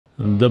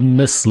The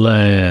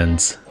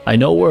Mistlands. I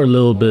know we're a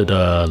little bit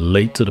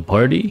late to the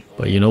party,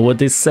 but you know what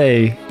they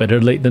say,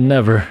 better late than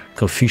never.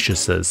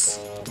 Confucius says.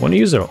 I want to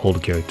use our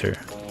old character.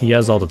 He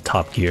has all the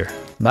top gear.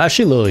 I'm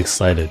actually a little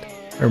excited.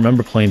 I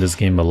remember playing this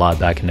game a lot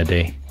back in the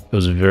day. It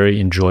was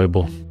very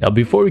enjoyable. Now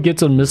before we get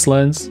to the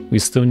Mistlands, we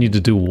still need to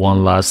do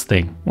one last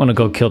thing. I want to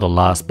go kill the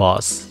last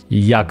boss,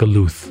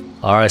 Yakaluth.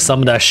 Alright,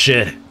 summon that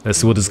shit. Let's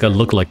see what this guy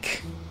look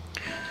like.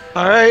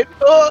 Alright.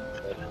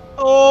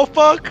 Oh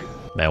fuck.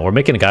 Man, we're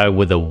making a guy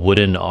with a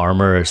wooden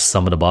armor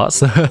summon the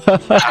boss.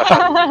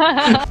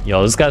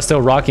 Yo, this guy's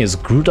still rocking his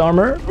Groot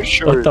armor? For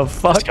sure. What the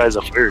fuck? This guy's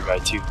a fire guy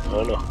too. I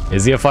don't know.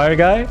 Is he a fire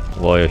guy?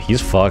 Boy, he's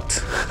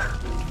fucked.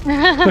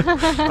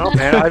 Oh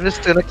man, I'm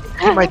just gonna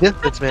keep my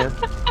distance, man.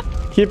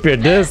 Keep your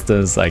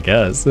distance, I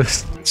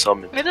guess.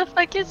 Summon. Where the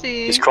fuck is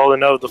he? He's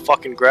crawling out of the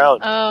fucking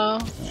ground. Oh,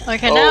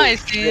 okay, now I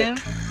see him.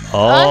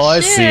 Oh,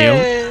 I shit. see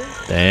him.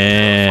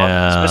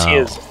 Damn. He's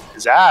missing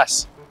his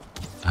ass.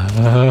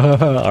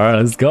 Alright,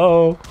 let's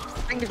go. I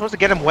think you're supposed to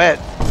get him wet.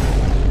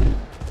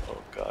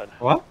 Oh god.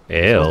 What?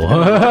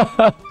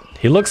 Ew.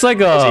 He looks like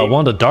one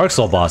of the Dark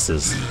Soul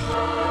bosses.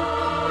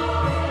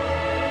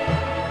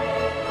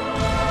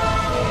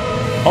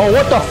 Oh,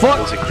 what the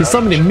fuck? He's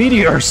summoning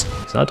meteors.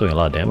 He's not doing a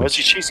lot of Why damage. is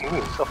he chasing me?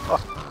 What the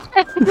fuck?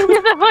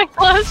 Because of my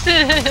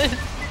closest.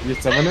 You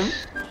summon him?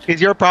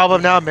 It's your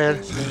problem now,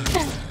 man.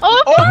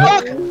 Oh,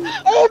 Fuck!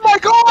 Oh my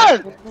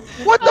god!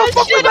 What the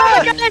fuck shit, was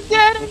that? I'm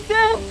dead, I'm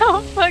dead.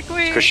 Oh, fuck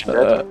me. Christian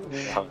dead?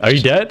 Are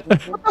you dead?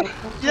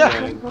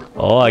 Yeah.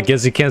 Oh, I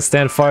guess you can't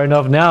stand far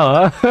enough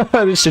now,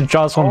 huh? This shit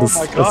drops from the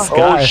God.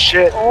 sky. Oh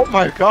shit. Oh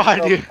my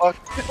god, dude.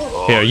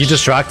 Here, you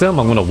distract him.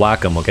 I'm gonna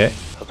whack him, okay?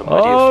 The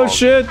Oh mighty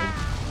shit!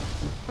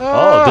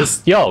 Ah. Oh,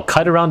 this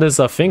cut around his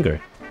finger.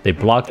 They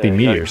block the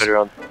meteors. Put it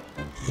around.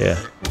 Yeah.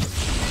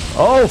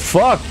 Oh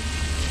fuck!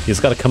 He's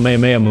got a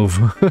Kamehameha move.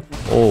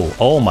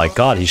 oh my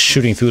god! He's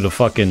shooting through the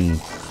fucking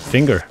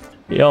finger.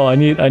 Yo, I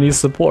need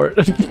support.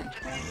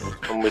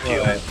 I'm with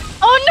you.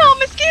 Oh no,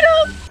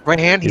 mosquito! Right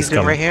hand, He's he's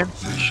doing coming. right hand.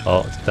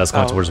 Oh, that's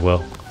going Oh. towards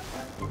Will.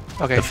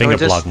 Okay, The so finger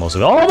just- blocked most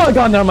of it. Oh my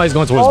god! Never mind. He's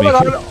going towards Oh me.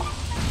 my god.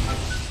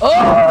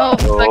 Oh,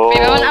 fuck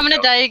me. I'm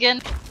gonna die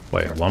again.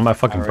 Wait, why am I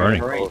fucking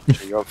burning? Oh,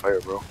 you're on fire,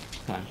 bro.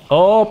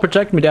 Oh,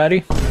 protect me,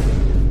 daddy.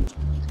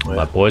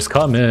 My boy's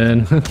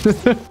coming.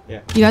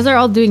 You guys are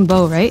all doing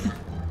bow, right?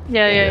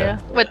 Yeah.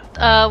 With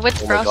Oh my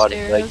frost god.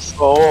 arrows.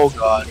 Oh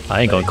god.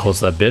 I ain't going close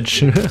to that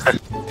bitch.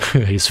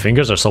 His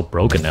fingers are so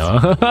broken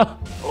now.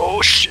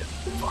 Oh shit.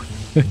 Fuck.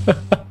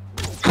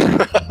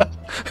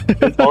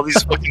 All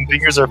these fucking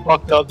fingers are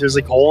fucked up. There's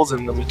like holes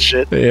in them and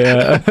shit.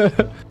 Yeah.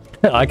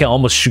 I can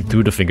almost shoot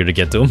through the finger to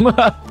get to him.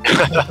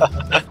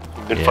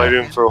 Been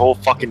fighting for a whole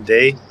fucking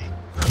day.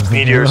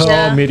 Meteors.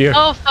 Oh, meteor.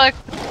 Oh, fuck.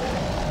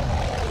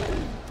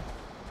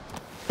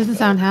 Doesn't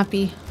sound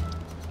happy.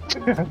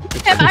 And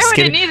I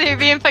wouldn't either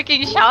being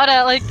fucking shot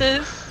at like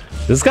this.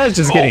 This guy's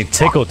just getting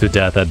tickled to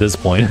death at this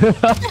point.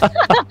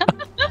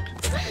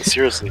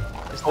 Seriously.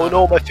 Oh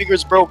no, my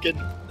finger's broken.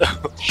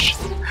 Shit.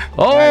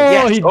 Oh,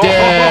 Yes. he Oh.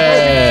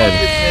 dead.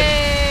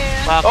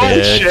 Wow. Oh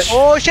Bitch. shit.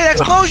 Oh shit,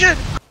 explosion!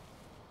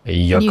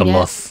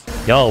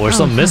 Yuckamuth. Yo, we're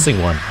still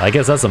missing one. I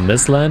guess that's a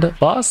Mistland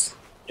boss?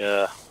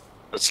 Yeah.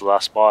 That's the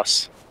last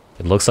boss.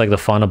 It looks like the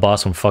final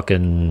boss from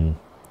fucking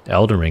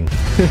Elden Ring.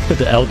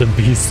 The Elden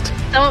Beast.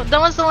 That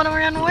was the one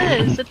we're on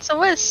Wisp. It's a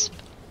wisp.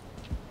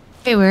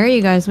 Hey, where are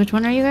you guys? Which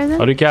one are you guys in?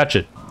 How do you catch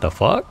it? The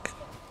fuck?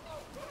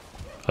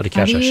 How do you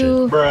catch that shit?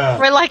 Bruh.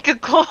 We're like a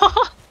goal.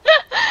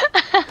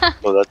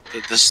 No,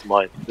 this is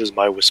mine. This is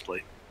my wisp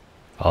play.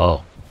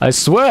 Oh. I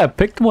swear I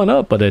picked one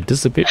up, but it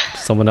disappeared.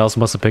 Someone else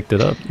must have picked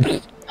it up.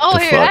 Oh, The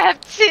here, I fuck?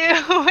 have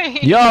two.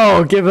 Wait.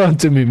 Yo, give it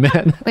to me,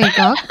 man. Wait,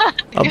 dog?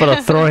 I'm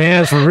gonna throw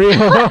hands for real.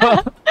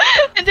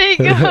 There you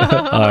go.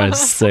 Alright,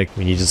 sick.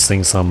 We need to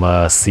sing some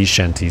sea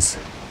shanties.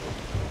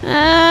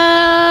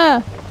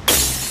 Ah!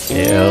 Ew.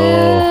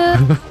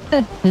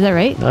 Is that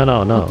right?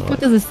 No.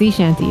 What is a sea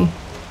shanty?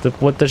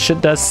 What the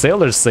shit that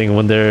sailors sing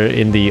when they're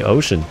in the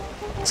ocean.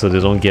 So they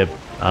don't get,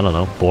 I don't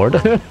know, bored.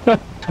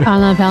 Par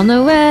la Père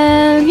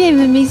Noël, viens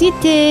me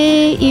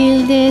visiter.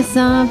 Il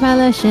descend par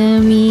la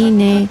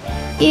cheminée.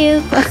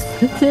 Il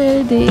porte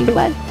des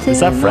boîtes. Is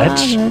that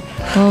French?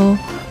 Oh,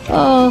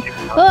 oh,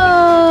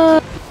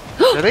 oh!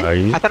 Really? Are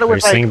you, I thought it are you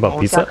was singing like,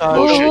 about pizza?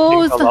 Oh shit,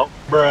 Oh, you fell out.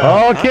 Bruh.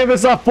 Oh, Kim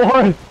is not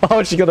born.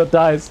 Oh, she's gonna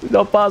die.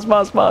 No, pause.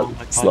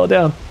 Slow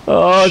down.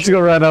 Oh, she's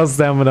gonna run out of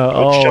stamina.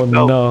 Oh, shut up.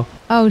 no.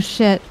 Oh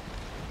shit.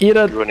 Eat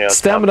You're running a out of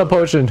stamina stamina.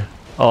 potion.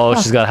 Oh,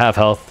 she's got half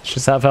health.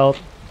 She's half health.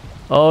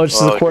 Oh,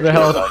 she's a quarter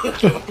health.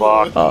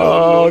 Fuck.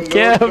 Oh,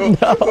 Kim,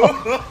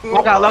 no.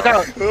 Log out, log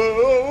out!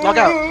 Log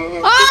out!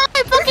 Oh,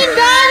 I fucking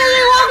died and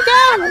I walked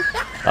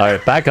down!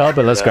 Alright, back up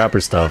and let's grab her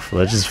stuff.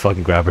 Let's just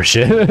fucking grab her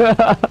shit.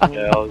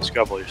 Yeah, I'll just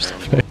grab all your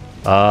stuff.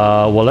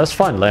 Well, let's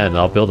find land.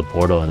 I'll build a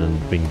portal and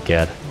then we can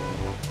get.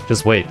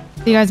 Just wait.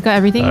 You guys got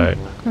everything Alright.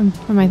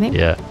 from my thing?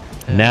 Yeah.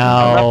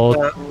 Now,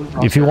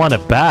 if you want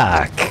it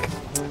back,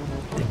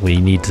 we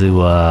need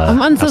to.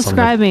 I'm have some-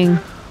 unsubscribing.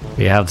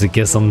 We have to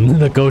get some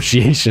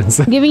negotiations.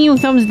 I'm giving you a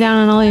thumbs down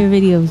on all your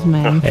videos,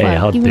 man. Hey, Fuck,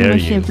 how give me dare my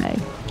you. shit back.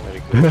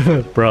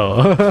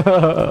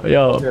 Bro.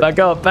 Yo, back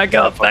up, back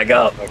up, back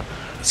up.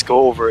 Let's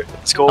go over it.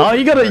 Let's go over Oh,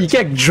 you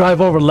can't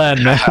drive over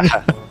land, man.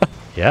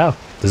 Yeah,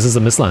 this is the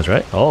Mistlands,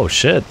 right? Oh,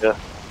 shit. Yeah.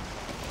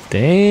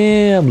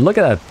 Damn, look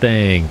at that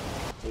thing.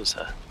 What is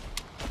that?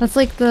 That's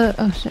like the...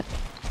 Oh, shit.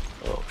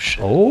 Oh,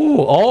 shit.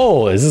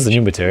 Oh, is this a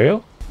new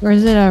material? Or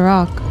is it a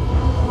rock?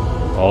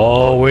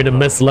 Oh, we're in the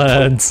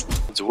Mistlands.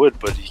 It's wood,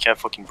 but you can't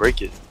fucking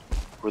break it.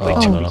 We're like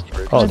Oh, too no, weak no. to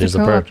break it. Oh, There's there's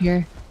a crow up bird.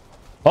 here.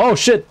 Oh,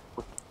 shit.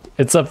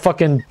 It's a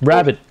fucking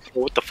rabbit.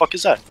 What the fuck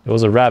is that? It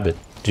was a rabbit.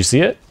 Did you see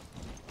it?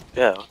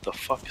 Yeah, what the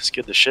fuck? It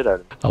scared the shit out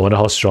of me. I wonder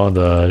how strong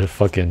the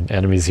fucking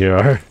enemies here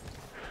are.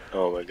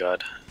 Oh my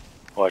god.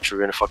 Watch, we're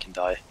gonna fucking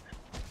die.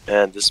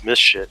 Man, this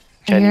mist shit.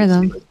 I hear even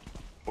them. see, like,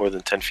 more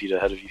than 10 feet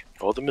ahead of you.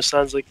 All the mist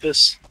lands like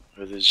this?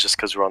 Or is it just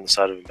because we're on the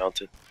side of a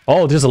mountain?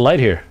 Oh, there's a light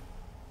here.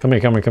 Come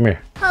here, come here, come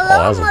here. Oh,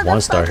 that's a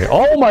 1-star here.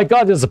 Oh my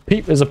god, there's a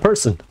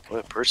person.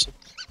 What, a person?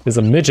 There's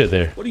a midget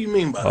there. What do you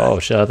mean by that? Oh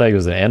shit, I thought he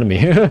was an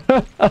enemy.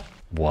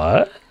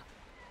 What?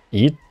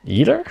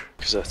 Eater?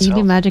 Because that's You can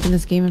do how. magic in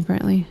this game,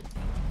 apparently.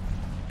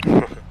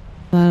 I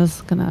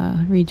was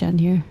gonna regen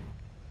here.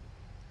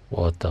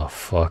 What the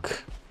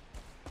fuck?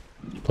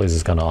 This place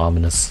is kind of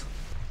ominous.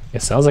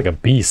 It sounds like a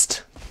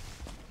beast.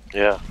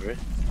 Yeah, right?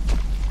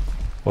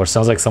 Or it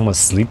sounds like someone's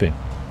sleeping.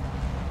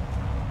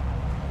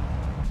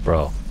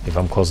 Bro, if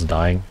I'm close to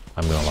dying,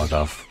 I'm gonna log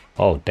off.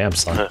 Oh, damn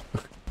son.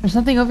 There's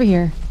something over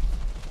here.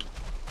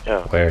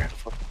 Yeah. Where?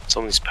 Fuck?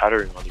 Something's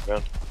pattering on the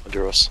ground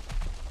under us.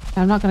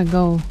 I'm not gonna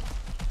go.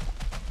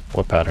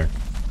 What pattern?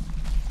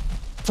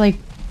 It's like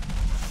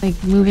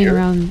moving Here?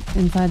 around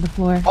inside the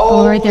floor.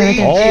 Oh, right there, right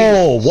there.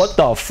 Oh, what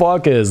the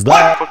fuck is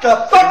that? What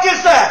the fuck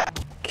is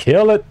that?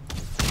 Kill it.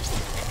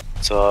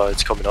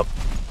 It's coming up.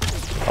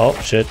 Oh,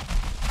 shit.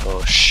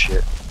 Oh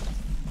shit.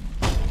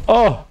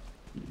 Oh!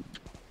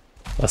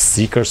 A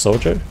seeker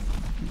soldier?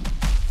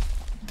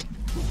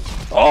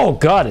 Oh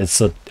god, it's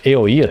a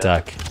AoE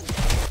attack.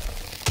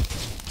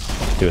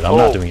 Dude, I'm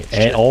not Oh, doing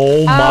it.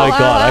 Oh my Ow,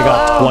 god, I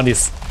got ow. 20.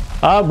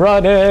 I'm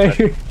running!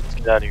 Let's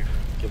get out of here.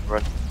 Get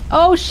run.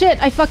 Oh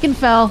shit, I fucking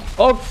fell.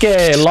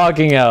 Okay,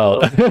 logging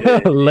out.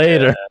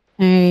 Later.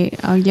 Alright,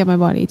 I'll get my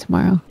body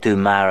tomorrow.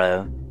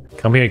 Tomorrow.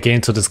 Come here, get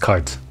into this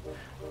cart.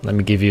 Let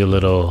me give you a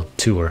little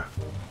tour.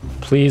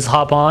 Please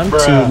hop on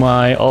to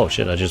my... Oh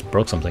shit, I just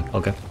broke something.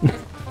 Okay.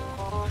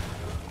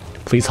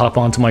 Please hop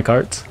onto my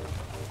cart.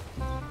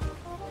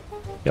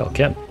 Yo,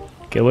 Kim,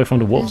 get away from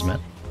the wolves, man.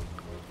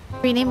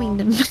 Renaming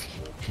them.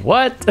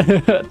 What?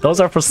 Those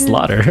are for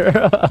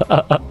slaughter.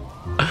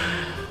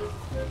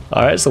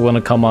 Alright, so we're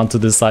gonna come onto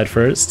this side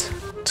first.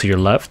 To your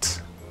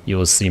left, you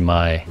will see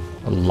my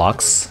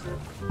Locks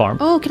farm.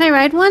 Oh, can I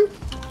ride one?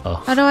 Oh.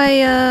 How do I,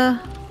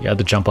 You have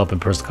to jump up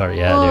and press the cart.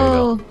 Yeah, there you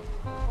go.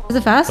 Is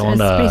it fast? Don't,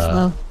 It's pretty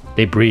slow.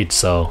 They breed,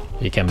 so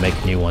you can make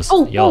new ones.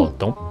 Oh, Yo, oh.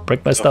 don't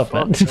break my stuff,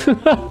 man.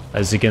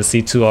 As you can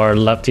see to our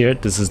left here,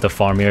 this is the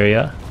farm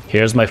area.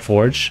 Here's my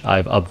forge.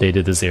 I've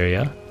updated this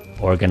area.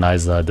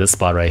 Organized this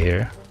spot right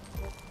here.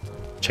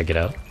 Check it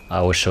out.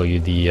 I will show you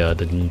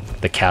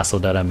the castle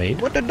that I made.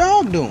 What the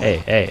dog doing?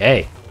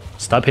 Hey.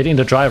 Stop hitting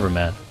the driver,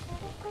 man.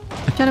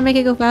 I'm trying to make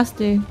it go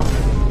faster.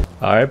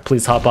 Alright,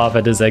 please hop off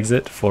at this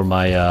exit for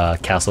my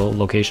castle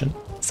location.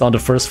 So on the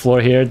first floor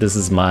here, this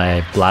is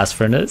my blast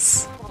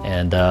furnace.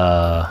 And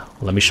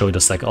let me show you the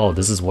second. Oh,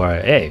 this is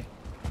where Hey,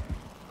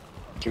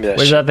 Give me that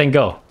where did shit. that thing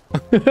go?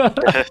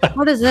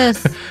 What is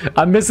this?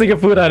 I'm missing a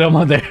food item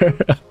on there.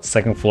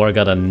 Second floor, I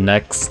got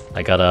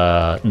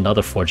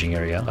another forging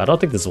area. I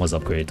don't think this one's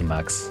upgraded to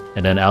max.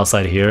 And then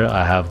outside here,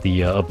 I have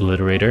the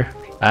obliterator.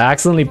 I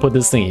accidentally put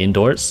this thing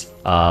indoors,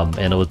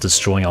 and it was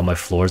destroying all my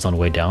floors on the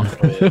way down.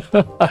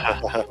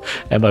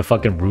 And my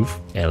fucking roof.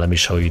 And let me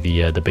show you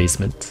the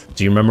basement.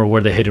 Do you remember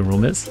where the hidden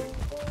room is?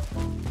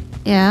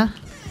 Yeah.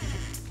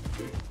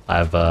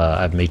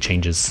 I've made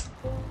changes.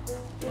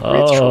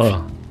 Great trophy.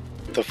 Oh,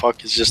 The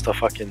fuck is just a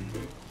fucking...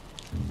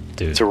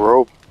 dude. It's a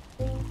robe.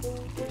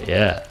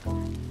 Yeah.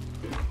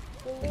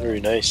 Very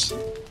nice.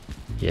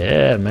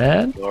 Yeah,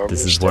 man. Armor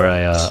This is where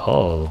I, stones.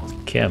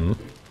 oh, Kim.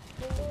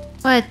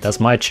 What? That's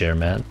my chair,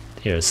 man.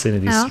 Here, sit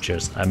in these Oh. two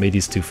chairs. I made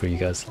these two for you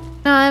guys.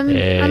 No, I'm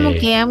Hey.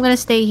 okay. I'm gonna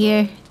stay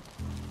here.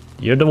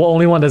 You're the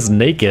only one that's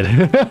naked.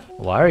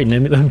 Why are you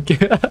naming them?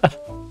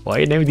 Why are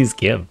you naming these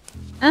Kim?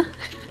 Huh?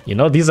 You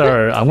know, these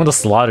are... I'm gonna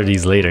slaughter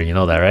these later. You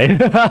know that,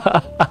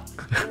 right?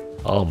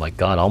 Oh my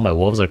god, all my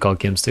wolves are called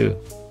Kims too.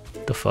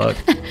 The fuck?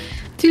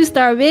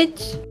 2-star, bitch.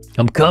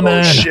 I'm coming!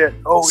 Oh shit.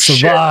 Oh shit.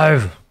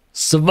 Survive!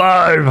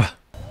 Survive!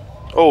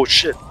 Oh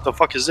shit. The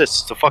fuck is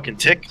this? It's a fucking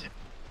tick?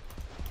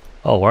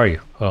 Oh, where are you?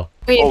 Oh,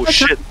 Wait, Oh what's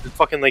shit. There's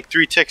fucking like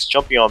 3 ticks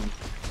jumping on me.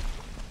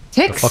 the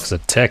Ticks? fuck's a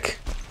tick?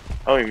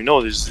 I don't even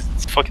know. There's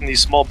fucking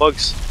these small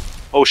bugs.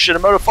 Oh shit.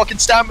 I'm out of fucking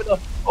stamina.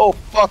 Oh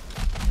fuck.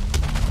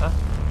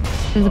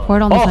 There's a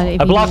portal on the Oh, side.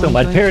 if I you blocked him.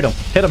 I want to parried him.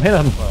 Hit him, hit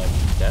him.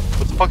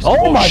 What the fuck is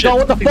Oh my shit. god,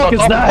 what the He's fuck on is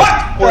top of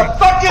that? me. What the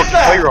fuck is Fucking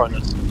that? fire on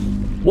us.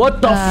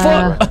 What the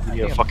fuck?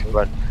 Yeah, fucking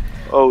run.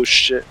 Oh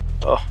shit.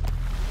 Oh.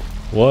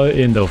 What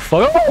in the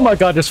fuck? Oh my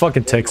god, there's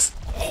fucking ticks.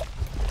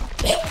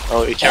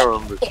 Oh, you can't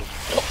remember.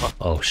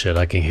 Oh shit,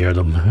 I can hear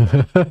them.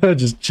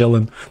 Just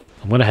chilling.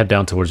 I'm gonna head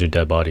down towards your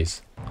dead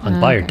bodies. And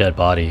by your dead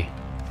body,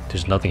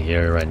 there's nothing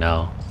here right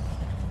now.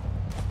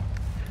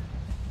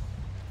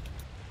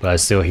 But I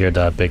still hear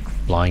that big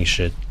flying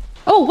shit.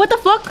 Oh, what the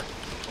fuck?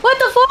 What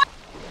the fuck?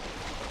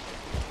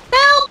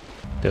 Help!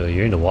 Dude,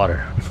 you're in the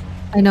water.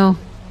 I know.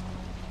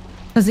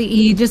 Cause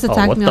he just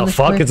attacked what me the on the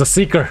fuck? cliff. It's a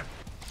seeker.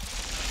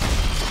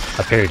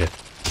 I parried it.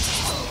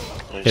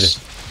 Nice. Hit it.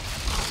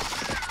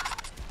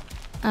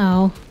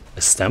 Ow.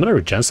 The stamina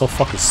regen so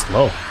fucking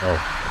slow.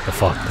 Oh, the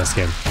fuck? That's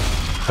game.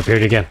 I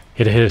parried it again.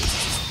 Hit it, hit it.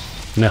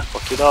 No.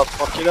 Fuck it up,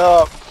 fuck it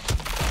up.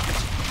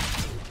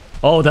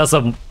 Oh, that's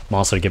a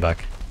monster. Get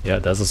back. Yeah,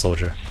 that's a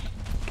soldier.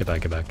 Get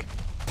back, get back.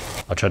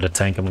 I'll try to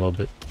tank him a little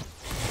bit.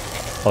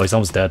 Oh, he's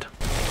almost dead.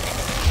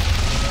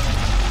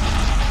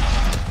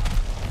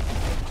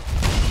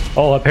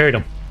 Oh, I parried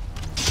him.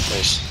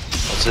 Nice.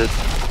 That's it.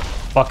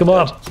 Fuck him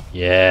up.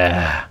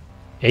 Yeah.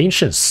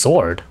 Ancient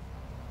sword?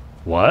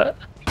 What?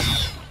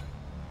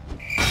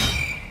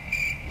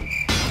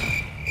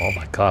 Oh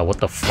my god, what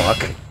the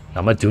fuck?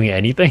 Am I doing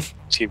anything?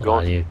 Let's keep Oh,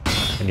 going.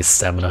 I need I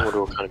stamina.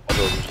 wonder what kind of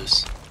build it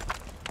is.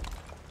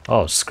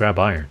 Oh, scrap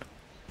iron.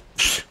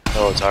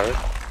 Oh, it's iron?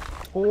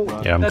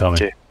 Yeah, I'm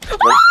coming. Okay.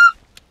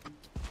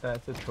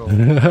 That's a troll.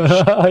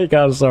 You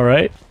got us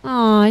alright?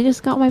 Oh, I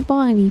just got my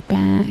body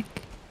back.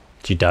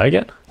 Did you die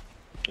again?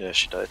 Yeah,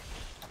 she died.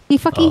 He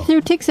fucking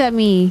threw ticks at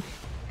me.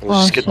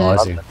 Let's just get the shit. lab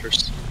I see. net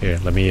first. Here,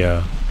 let me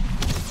Yeah,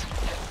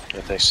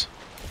 thanks.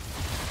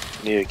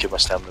 I need to get my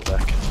stamina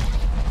back.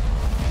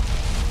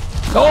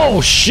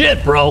 Oh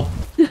shit, bro!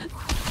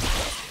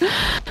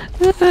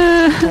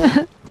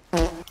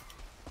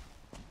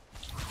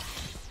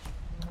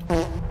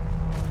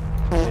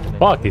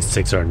 Fuck, these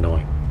ticks are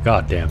annoying.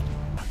 God damn.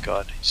 Oh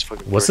god, he's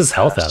fucking. What's his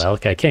health at? I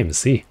can't even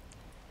see.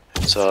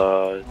 It's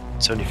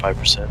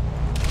 75%.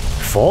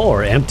 Full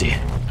or empty?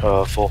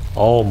 Full.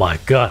 Oh my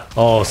god.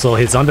 Oh, so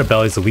his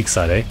underbelly is the weak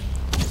side, eh?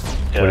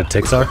 Yeah. Where the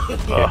ticks are?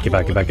 Yeah, get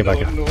back, get back, get back.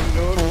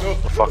 Oh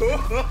fuck.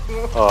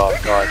 Oh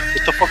god.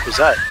 What the fuck was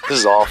that? This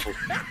is awful.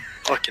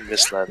 Fucking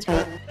Mistlands,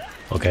 man.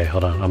 Okay,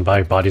 hold on. I'm by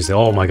your bodies.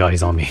 Oh my god,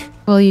 he's on me.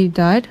 Well, you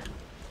died?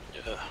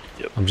 Yeah.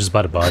 Yep. I'm just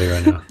by the body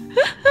right now.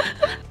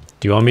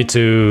 Do you want me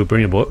to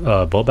bring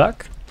the boat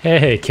back?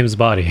 Hey, Kim's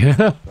body. Here,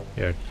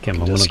 Kim, I'm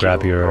gonna Just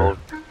grab keep your... rolling.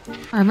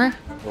 Armor?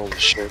 Holy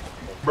shit.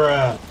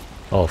 Bruh.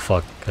 Oh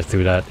fuck, I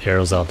threw that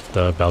arrows out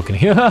the balcony.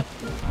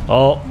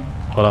 Oh,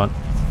 hold on.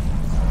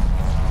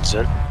 Is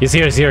it? He's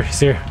here, he's here, he's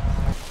here.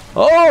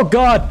 Oh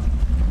god!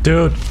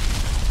 Dude.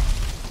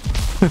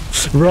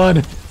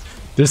 Run!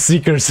 They're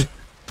seekers.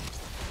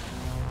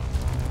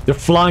 They're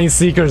flying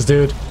seekers,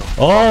 dude.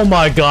 Oh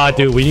my god,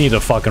 dude, we need to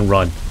fucking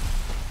run.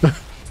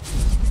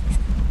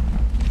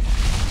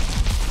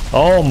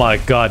 Oh my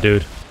god,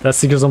 dude. That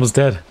seeker's almost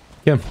dead.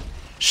 Kim,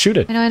 shoot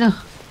it. I know, I know.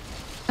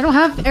 I don't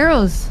have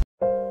arrows.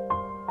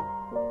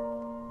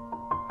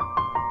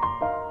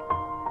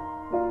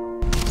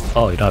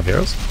 Oh, you don't have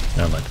arrows?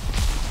 Never mind.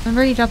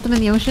 Remember you dropped them in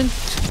the ocean?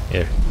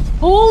 Here.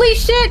 Holy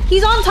shit!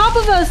 He's on top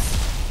of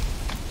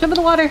us! Jump in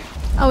the water.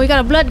 Oh, we got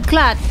a blood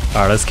clot.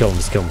 Alright, let's kill him,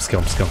 let's kill him, let's kill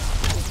him, let's kill him.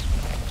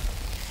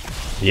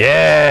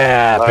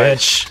 Yeah,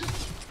 Nice.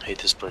 bitch! I hate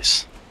this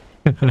place.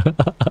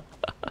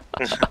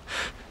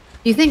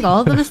 Do you think all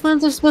of the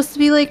Mistlands are supposed to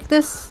be like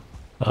this?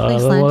 Like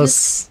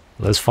slanted?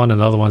 Let's find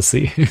another one,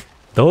 see.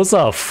 Those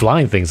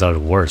flying things are the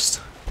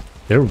worst.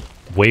 They're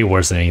way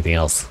worse than anything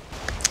else.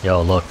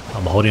 Yo, look,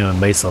 I'm holding a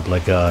mace up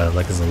like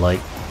it's a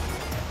light.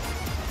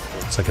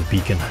 It's like a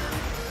beacon.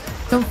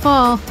 Don't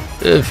fall.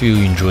 If you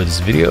enjoyed this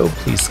video,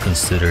 please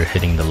consider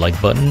hitting the like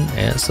button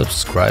and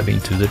subscribing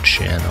to the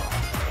channel.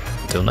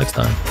 Until next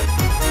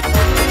time.